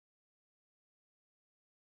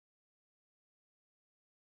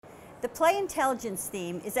The Play Intelligence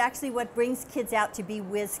theme is actually what brings kids out to be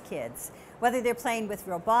whiz kids, whether they're playing with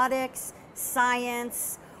robotics,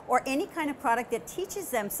 science, or any kind of product that teaches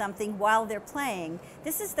them something while they're playing.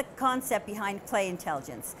 This is the concept behind Play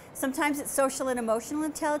Intelligence. Sometimes it's social and emotional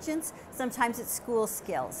intelligence, sometimes it's school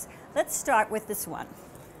skills. Let's start with this one.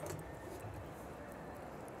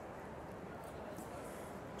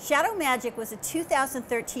 Shadow Magic was a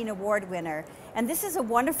 2013 award winner, and this is a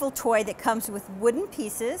wonderful toy that comes with wooden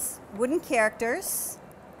pieces, wooden characters.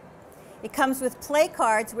 It comes with play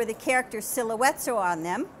cards where the characters' silhouettes are on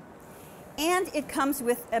them, and it comes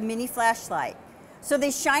with a mini flashlight. So they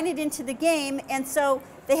shine it into the game, and so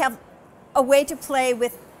they have a way to play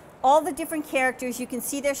with all the different characters. You can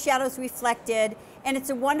see their shadows reflected, and it's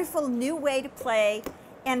a wonderful new way to play,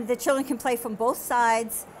 and the children can play from both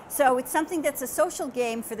sides. So it's something that's a social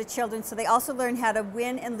game for the children, so they also learn how to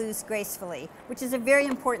win and lose gracefully, which is a very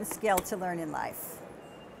important skill to learn in life.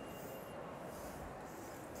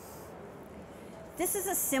 This is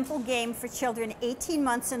a simple game for children 18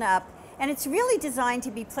 months and up, and it's really designed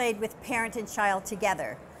to be played with parent and child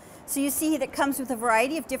together. So you see that it comes with a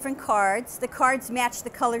variety of different cards. The cards match the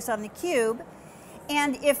colors on the cube,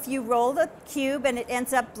 and if you roll the cube and it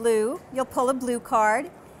ends up blue, you'll pull a blue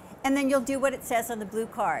card, and then you'll do what it says on the blue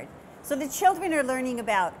card. So the children are learning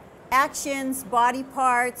about actions, body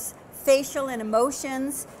parts, facial and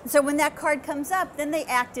emotions. So when that card comes up, then they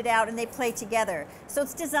act it out and they play together. So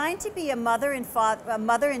it's designed to be a mother and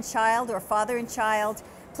child or father and child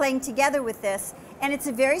playing together with this. And it's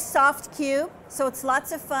a very soft cube, so it's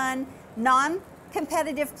lots of fun,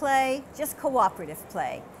 non-competitive play, just cooperative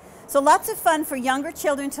play. So lots of fun for younger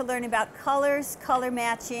children to learn about colors, color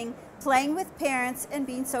matching, playing with parents, and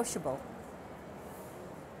being sociable.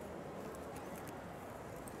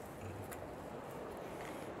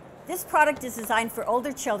 This product is designed for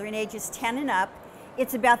older children, ages 10 and up.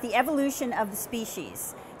 It's about the evolution of the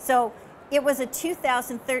species. So it was a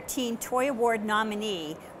 2013 Toy Award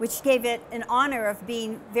nominee, which gave it an honor of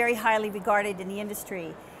being very highly regarded in the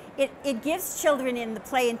industry. It gives children in the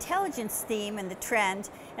Play Intelligence theme and the trend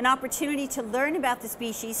an opportunity to learn about the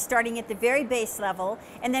species, starting at the very base level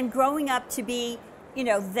and then growing up to be, you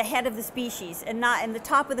know, the head of the species and not in the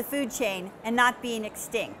top of the food chain and not being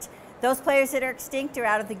extinct. Those players that are extinct are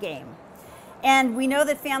out of the game. And we know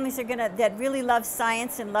that families are that really love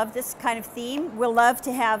science and love this kind of theme will love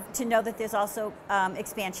to know that there's also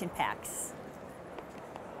expansion packs.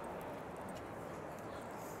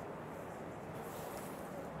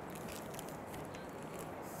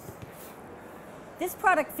 This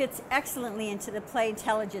product fits excellently into the Play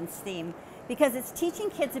Intelligence theme because it's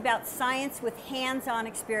teaching kids about science with hands-on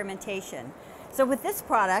experimentation. So with this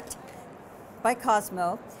product by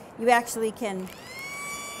Cosmo, you actually can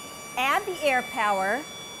add the air power,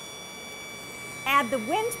 add the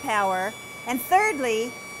wind power, and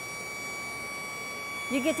thirdly,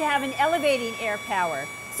 you get to have an elevating air power.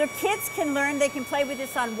 So kids can learn, they can play with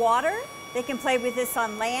this on water, they can play with this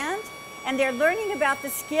on land, and they're learning about the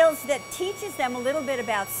skills that teaches them a little bit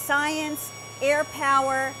about science, air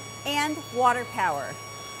power, and water power.